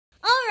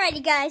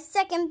Alrighty guys,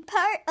 second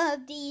part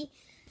of the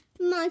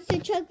monster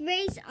truck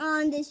race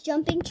on this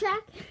jumping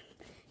track.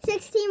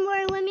 16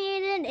 were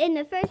eliminated in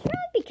the first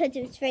round because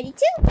it was Freddy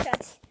 2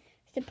 trucks,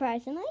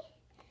 surprisingly.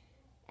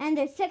 And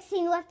there's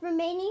 16 left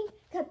remaining,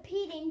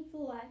 competing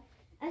for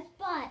a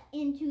spot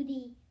into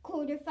the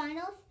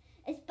quarterfinals,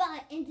 a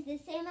spot into the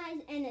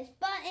semis, and a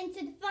spot into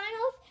the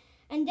finals,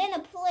 and then a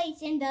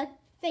place in the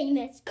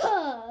famous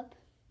cup.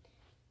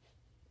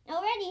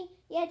 Alrighty,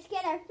 let's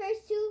get our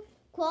first two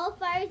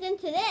qualifiers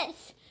into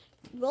this.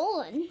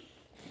 Rolling.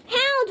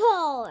 Hound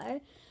Hauler,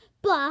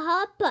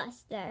 Baja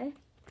Buster.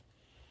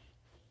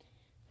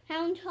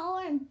 Hound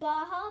Hauler and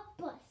Baja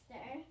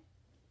Buster.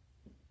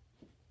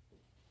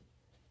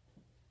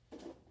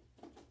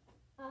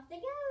 Off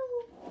they go.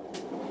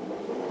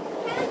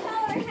 Hound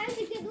Hauler has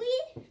a good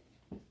lead.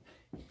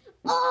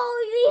 Oh,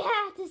 we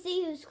have to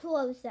see who's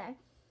closer.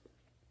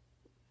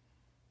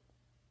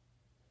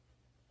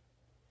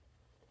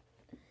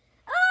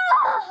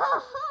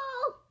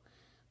 Oh!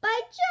 By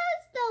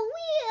just a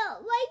wheel,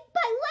 like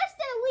by less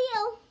than a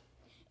wheel,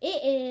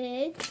 it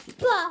is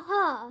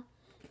Baja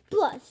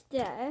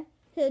Buster.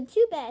 So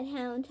too bad,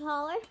 Hound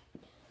Hauler,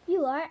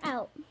 you are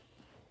out.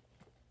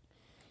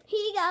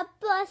 He got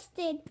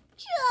busted.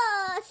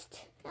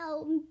 Just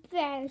how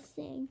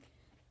embarrassing.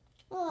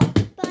 Oh,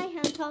 bye,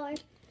 Hound Hauler.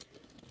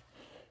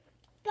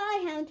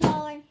 Bye, Hound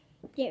Hauler.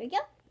 There we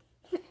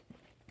go.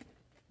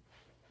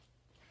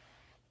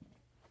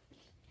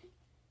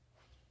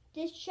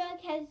 This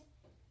truck has,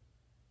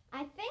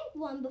 I think,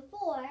 won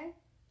before,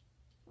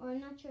 or I'm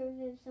not sure if it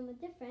was someone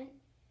different,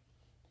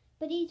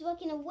 but he's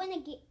looking to win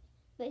again,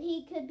 but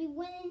he could be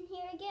winning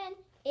here again.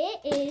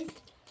 It is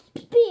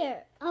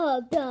Spear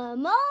of the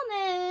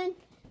Moment,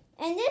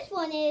 and this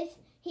one is,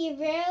 he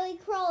rarely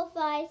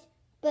qualifies,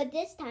 but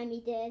this time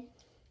he did.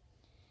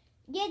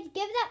 Let's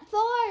give it up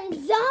for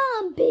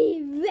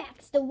Zombie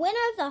Rex, the winner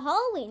of the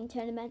Halloween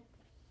tournament.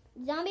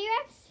 Zombie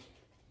Rex,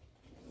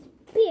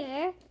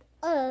 Spear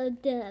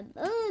of the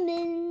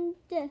Moment.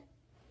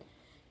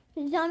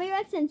 Zombie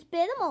Rex and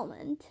Spear of the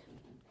Moment.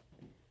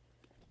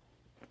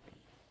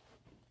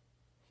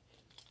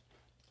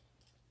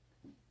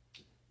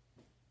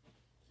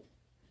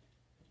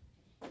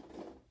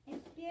 If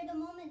Spear of the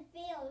Moment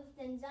fails,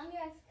 then Zombie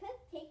Rex could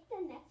take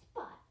the next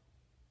spot.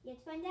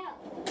 Let's find out.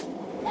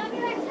 Zombie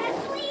Rex has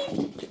the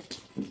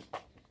lead.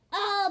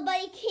 Oh, but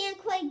he can't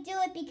quite do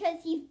it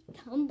because he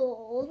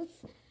tumbles.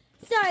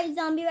 Sorry,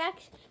 Zombie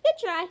Rex. Good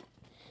try.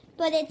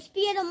 But it's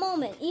Spear of the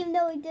Moment. Even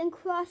though he didn't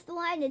cross the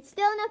line, it's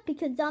still enough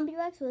because Zombie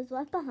Rex was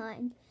left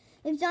behind.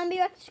 If Zombie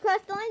Rex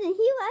crossed the line, then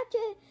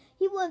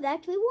he would have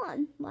actually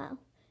won. Wow.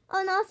 Oh,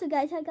 and also,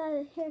 guys, I got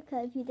a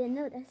haircut if you didn't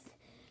notice.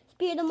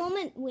 Spear of the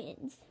Moment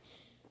wins.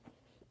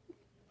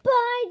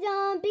 Bye,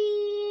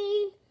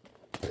 Zombie.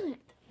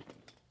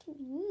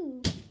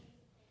 Ooh.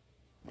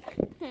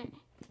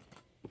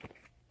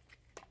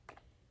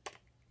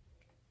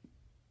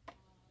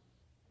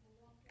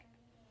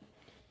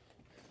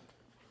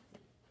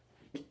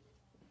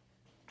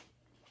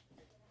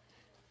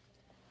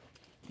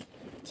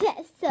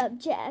 Test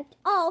subject,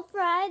 all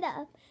fried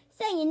up.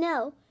 Say you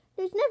know,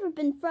 there's never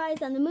been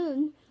fries on the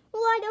moon.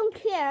 Well, I don't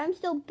care. I'm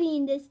still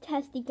being this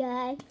testy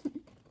guy.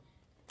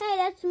 Hey,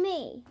 that's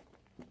me.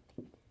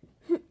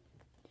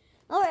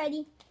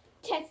 Alrighty.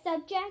 Test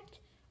subject,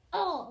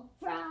 all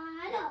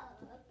fried up.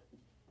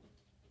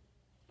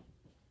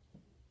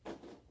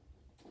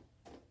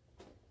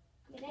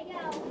 Here they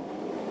go.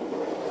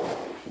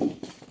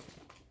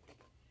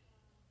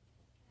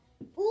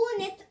 Ooh,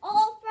 and it's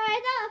all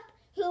fried up.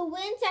 Who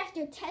wins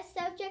after test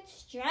subject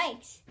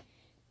strikes?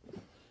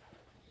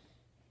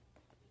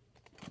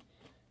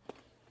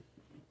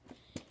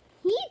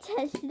 He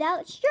tested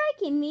out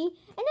striking me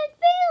and then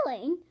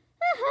failing.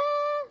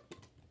 Haha.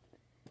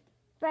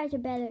 Fries are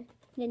better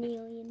than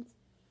aliens.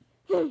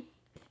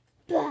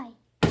 Bye.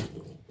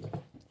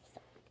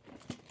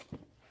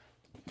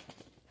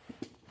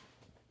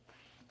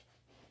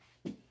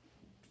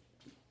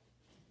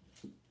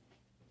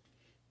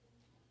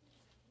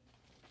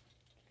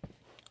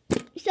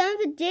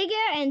 Some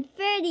Digger and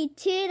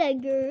 32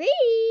 degrees.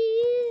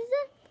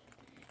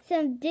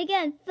 Some Digger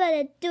and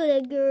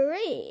 32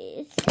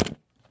 degrees.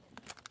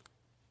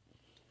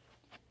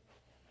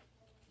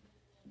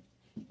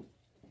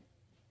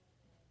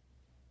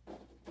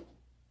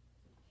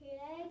 Here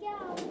they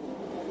go.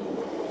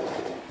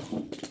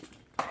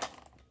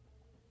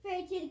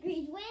 32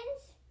 degrees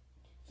wins.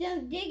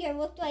 Some Digger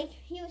looked like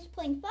he was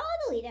playing follow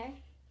the leader.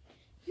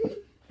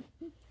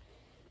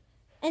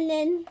 And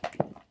then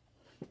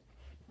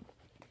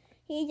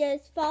he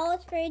just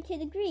follows 32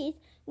 degrees,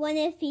 when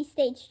if he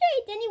stayed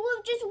straight, then he would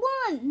have just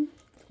won.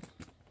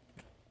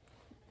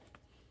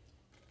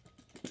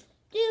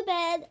 Too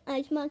bad,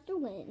 Ice Monster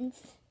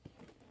wins.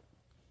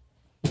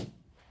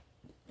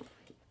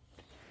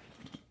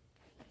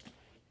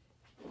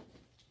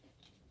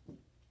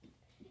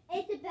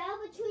 It's a battle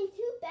between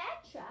two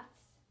bad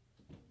trucks.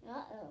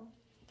 Uh-oh.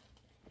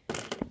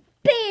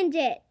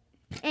 Bandit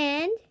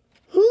and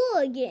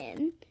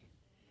Hooligan.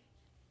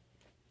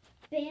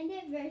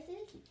 Bandit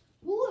versus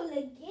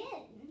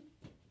Hooligan.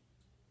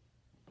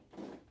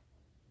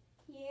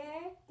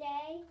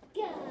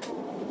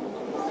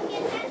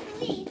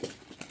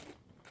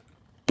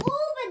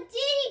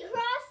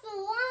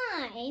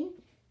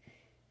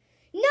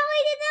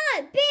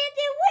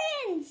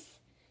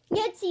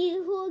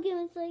 Yahtzee Hooligan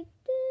was like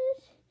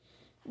this,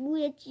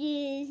 which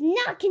is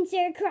not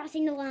considered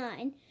crossing the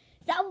line.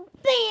 So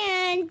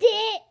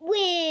Bandit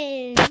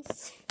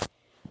wins.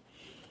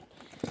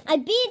 I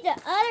beat the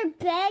other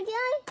bad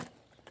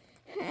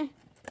guy.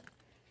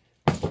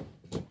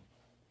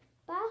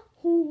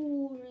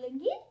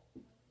 Hooligan.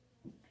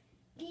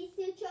 These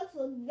two trucks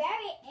look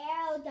very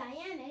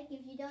aerodynamic,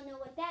 if you don't know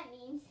what that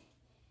means.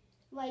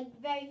 Like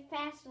very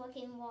fast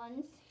looking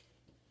ones.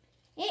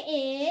 It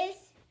is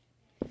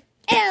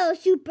El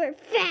Super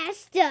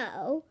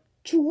Fasto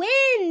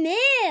Twin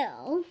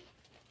Mill.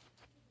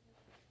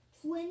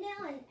 Twin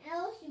Mill and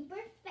El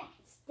Super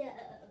Fasto.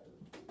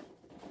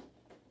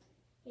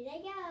 Here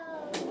they go.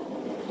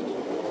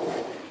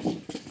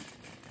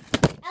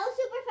 El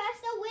Super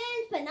Fasto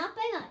wins, but not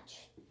by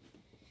much.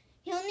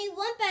 He only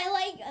won by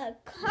like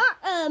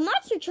a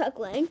monster truck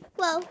lane.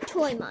 Well,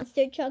 toy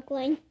monster truck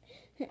lane.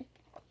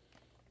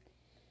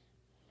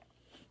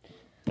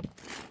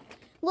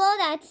 Well,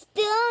 that's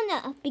still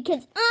enough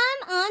because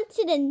I'm on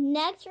to the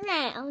next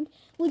round,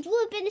 which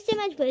would have been the same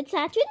match, but it's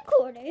after the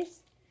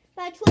quarters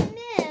by Twin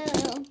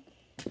Mill.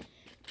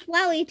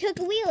 Wow, he took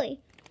a wheelie.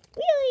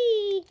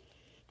 Wheelie!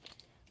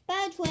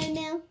 By Twin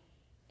Mill.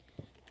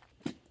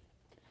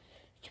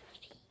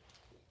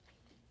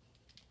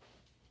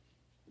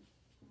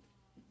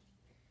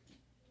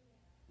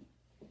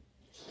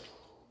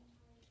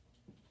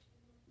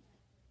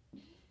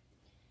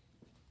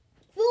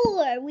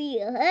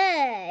 Four-wheel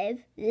have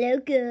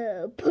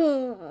Loco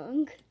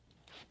Punk.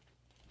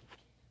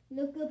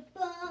 Loco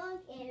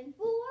Punk and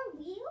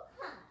four-wheel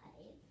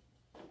hive.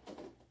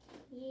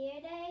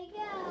 Here they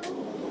go.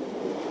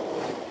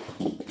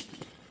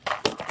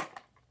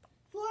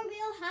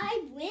 Four-wheel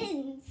hive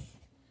wins.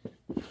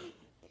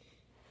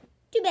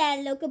 Too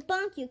bad, Loco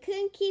Punk, you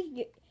couldn't keep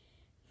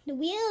the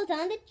wheels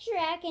on the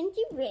track and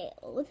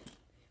derailed.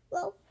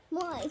 Well,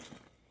 why?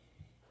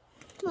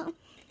 Well,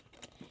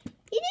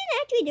 he didn't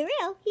actually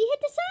derail. He hit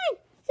the sign.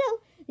 So,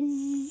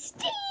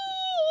 sting!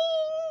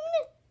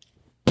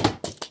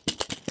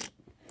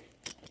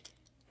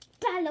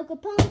 Bye, Loco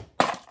Punk.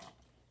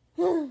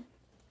 For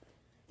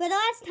the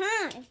last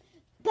time.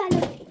 Bye,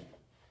 Loco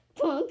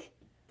Punk.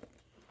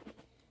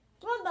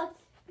 $1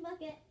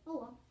 bucket. Oh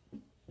well.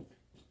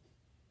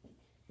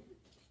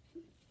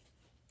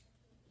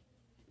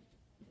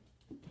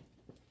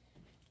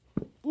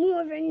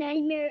 Northern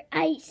Nightmare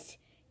Ice.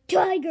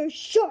 Tiger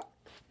Shark.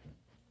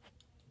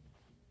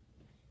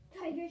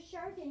 Tiger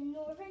Shark and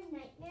Northern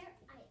Nightmare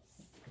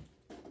Ice.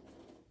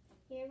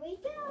 Here we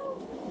go.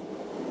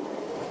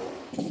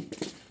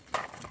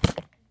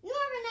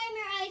 Northern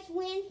Nightmare Ice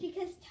wins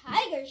because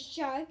Tiger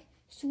Shark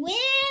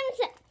swims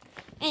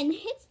and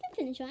hits the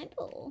finish line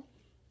pole.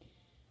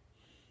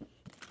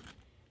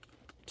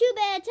 Too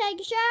bad,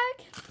 Tiger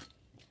Shark.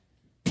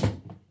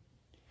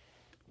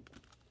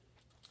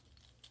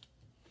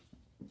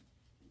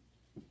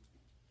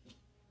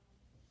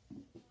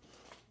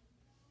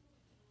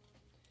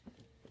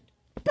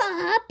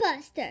 Baja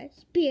Buster,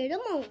 Spirit of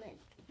Moment.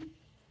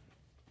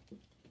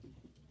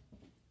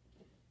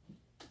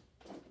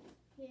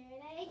 Here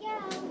they go.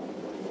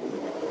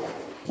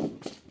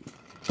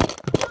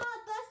 Baja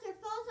Buster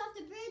falls off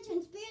the bridge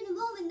and Spirit of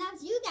Moment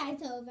knocks you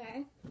guys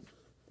over.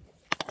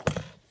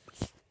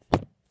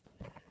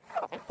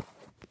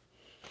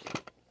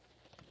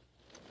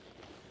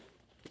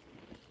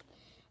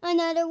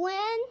 Another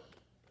win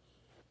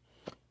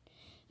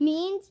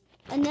means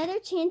another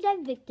chance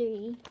at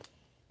victory.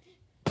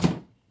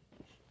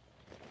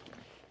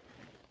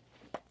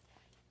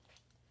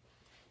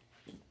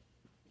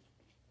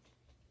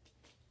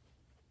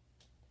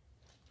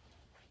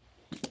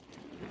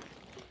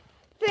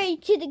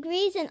 .2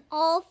 degrees and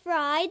all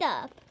fried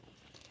up.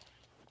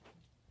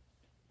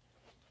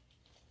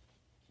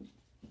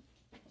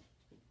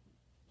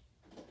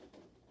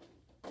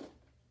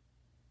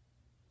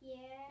 Here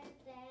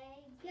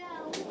they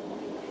go.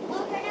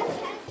 Overnight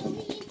has the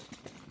lead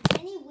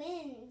and he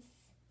wins.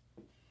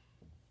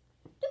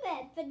 Too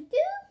bad for the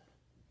two.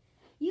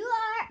 You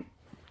are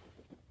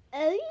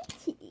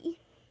OT.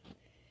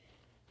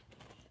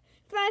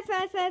 Fries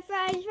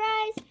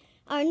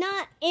are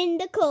not in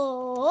the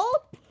cold.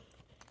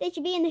 They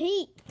should be in the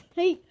heat.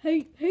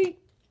 Heat.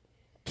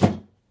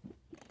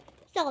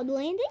 Solid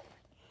landing.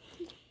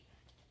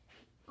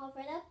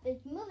 Offered up is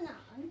moving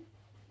on.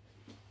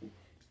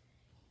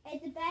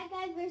 It's a bad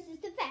guy versus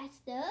the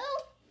Fasto.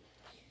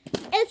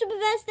 It's a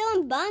Fasto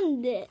and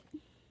Bandit.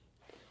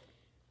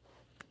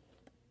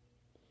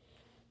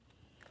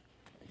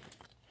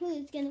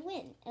 Who's gonna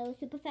win? El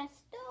Super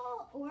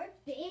Fasto or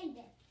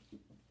Bandit?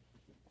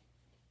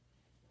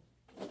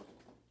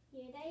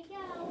 Here they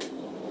go.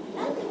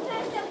 El Super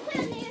Fasto,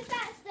 Bandit,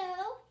 Fasto.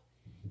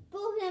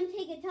 Both of them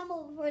take a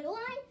tumble before the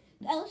line.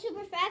 El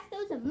Super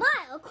Fasto's a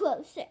mile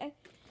closer.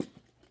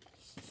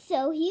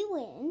 So he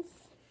wins.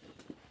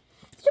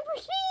 Super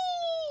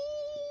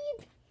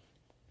speed!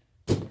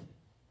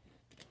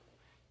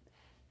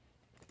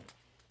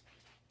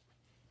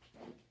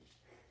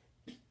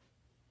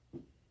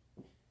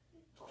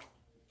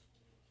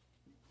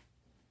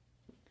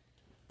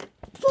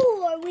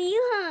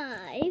 Four-Wheel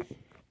Hive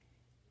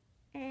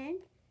and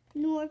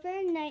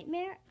Northern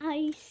Nightmare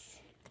Ice.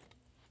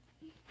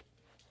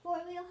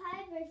 Four-Wheel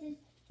Hive versus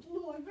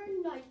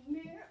Northern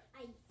Nightmare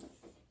Ice.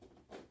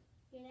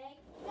 Here they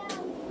go.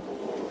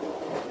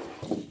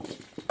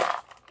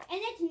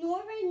 And it's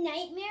Northern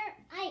Nightmare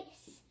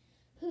Ice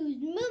who's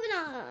moving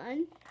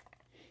on.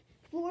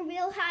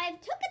 Four-Wheel Hive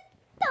took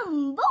a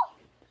tumble.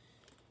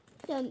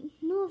 So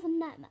Northern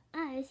Nightmare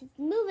Ice is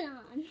moving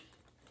on.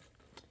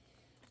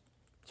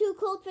 Too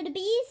cold for the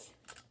bees?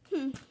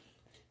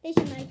 They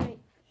should migrate.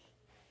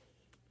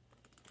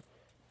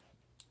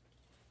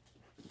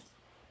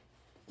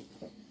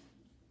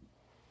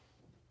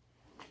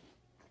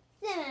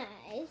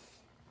 Nice.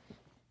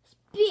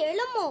 Spear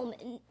the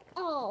moment.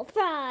 All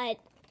fried.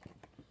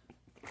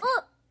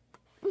 Oh.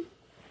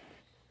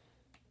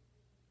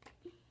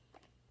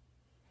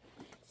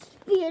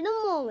 Spear the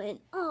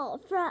moment. All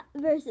fried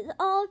versus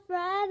all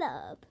fried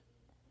up.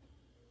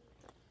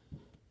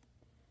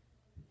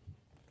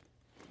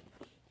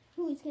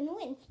 Who's gonna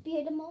win?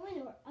 Spear the moment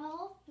or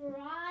all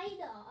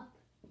fried up?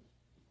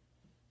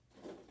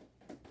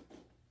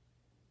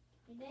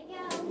 Here they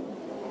go.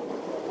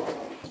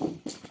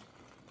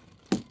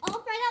 All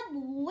fried up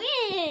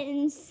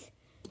wins.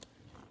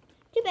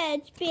 Too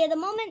bad, Spear the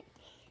moment.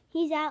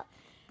 He's out.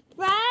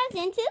 Fries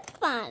into the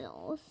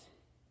finals.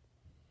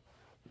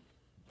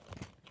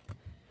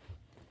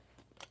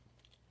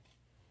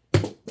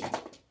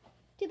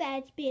 Too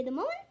bad, Spear the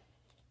moment.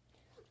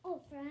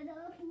 All fried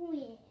up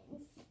wins.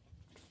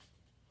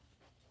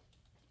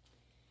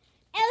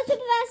 El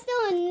Supervasto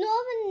and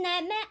Northern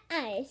Nightmare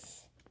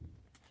Ice.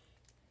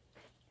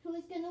 Who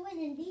is going to win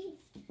in these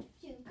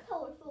two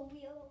colorful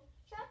wheel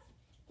trucks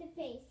to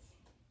face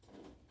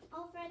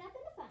all fried up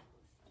in the finals?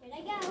 Here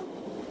they go.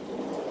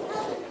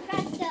 El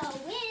Supervasto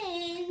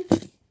wins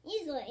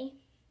easily.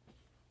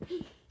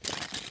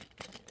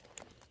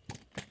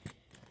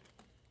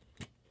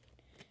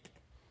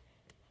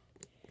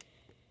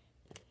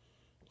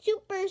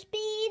 Super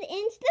speed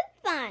into the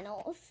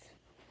finals.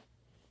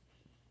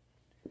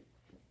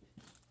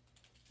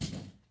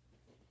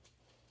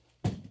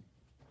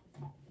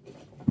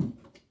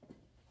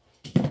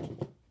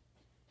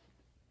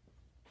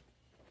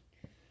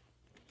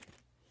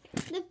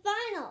 The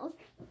finals.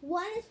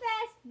 One is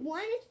fast,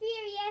 one is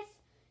furious,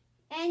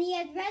 and he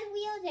has red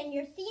wheels, and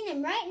you're seeing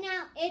him right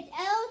now. It's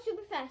El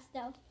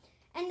Superfasto.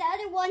 And the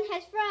other one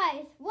has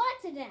fries.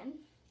 Lots of them.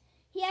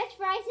 He has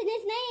fries in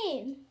his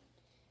name.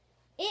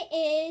 It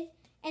is,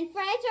 and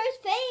fries are his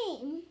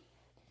fame.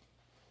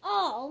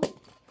 All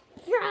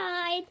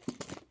fried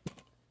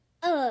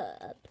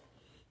up.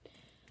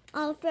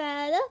 All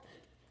fried up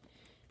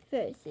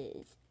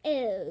versus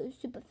El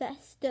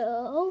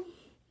Superfasto.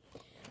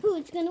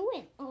 Who's gonna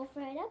win? All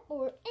fried up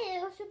or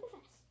El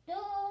Superfasto?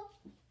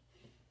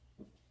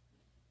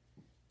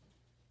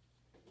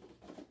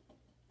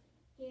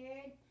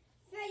 Here,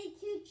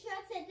 32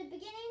 trucks at the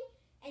beginning,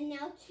 and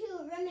now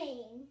 2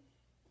 remain.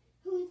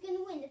 Who's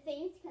gonna win the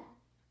famous cup?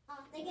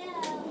 Off they go.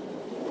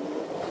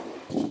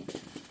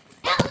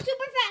 El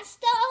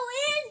Superfasto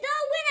is the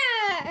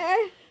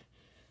winner.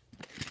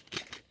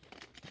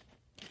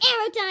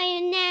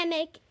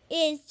 Aerodynamic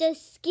is the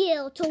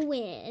skill to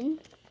win.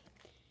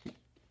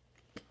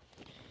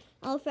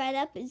 All fried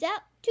up is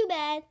out. Too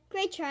bad.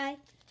 Great try.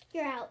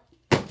 You're out.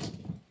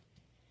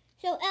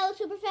 So El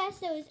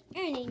Superfasto is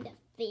earning the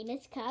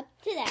famous cup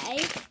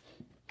today.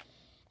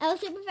 El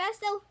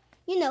Superfasto,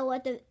 you know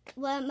what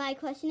my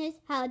question is.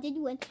 How did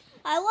you win?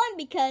 I won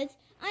because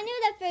I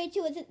knew that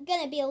 32 was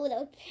going to be a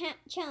little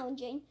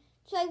challenging.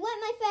 So I went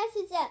my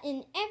fastest out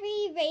in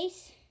every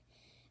race.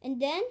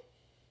 And then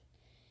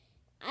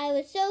I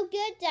was so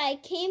good that I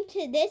came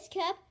to this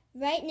cup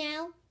right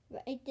now,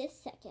 right this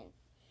second.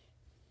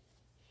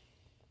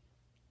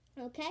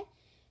 Okay?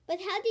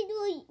 But how did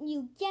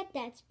you get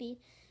that speed?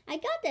 I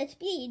got that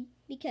speed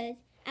because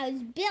I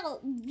was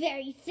built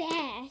very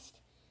fast.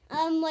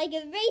 Like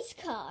a race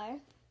car.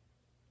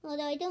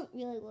 Although I don't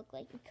really look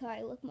like a car,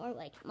 I look more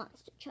like a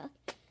monster truck.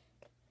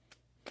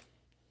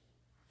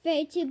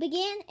 Ready to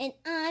begin, and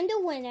I'm the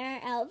winner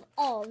out of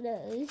all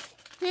those.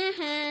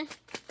 Haha.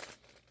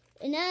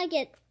 And now I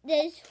get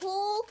this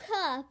whole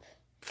cup.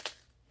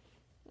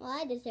 Well,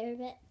 I deserve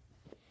it.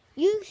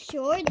 You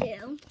sure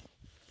do.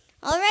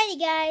 Alrighty,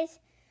 guys.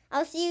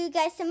 I'll see you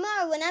guys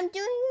tomorrow when I'm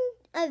doing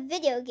a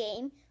video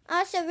game.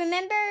 Also,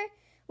 remember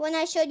when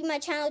I showed you my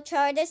channel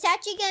chart? There's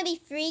actually going to be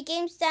 3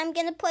 games that I'm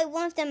going to play.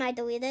 One of them I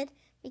deleted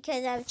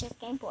because I was just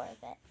getting bored of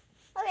it.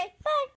 Okay, bye.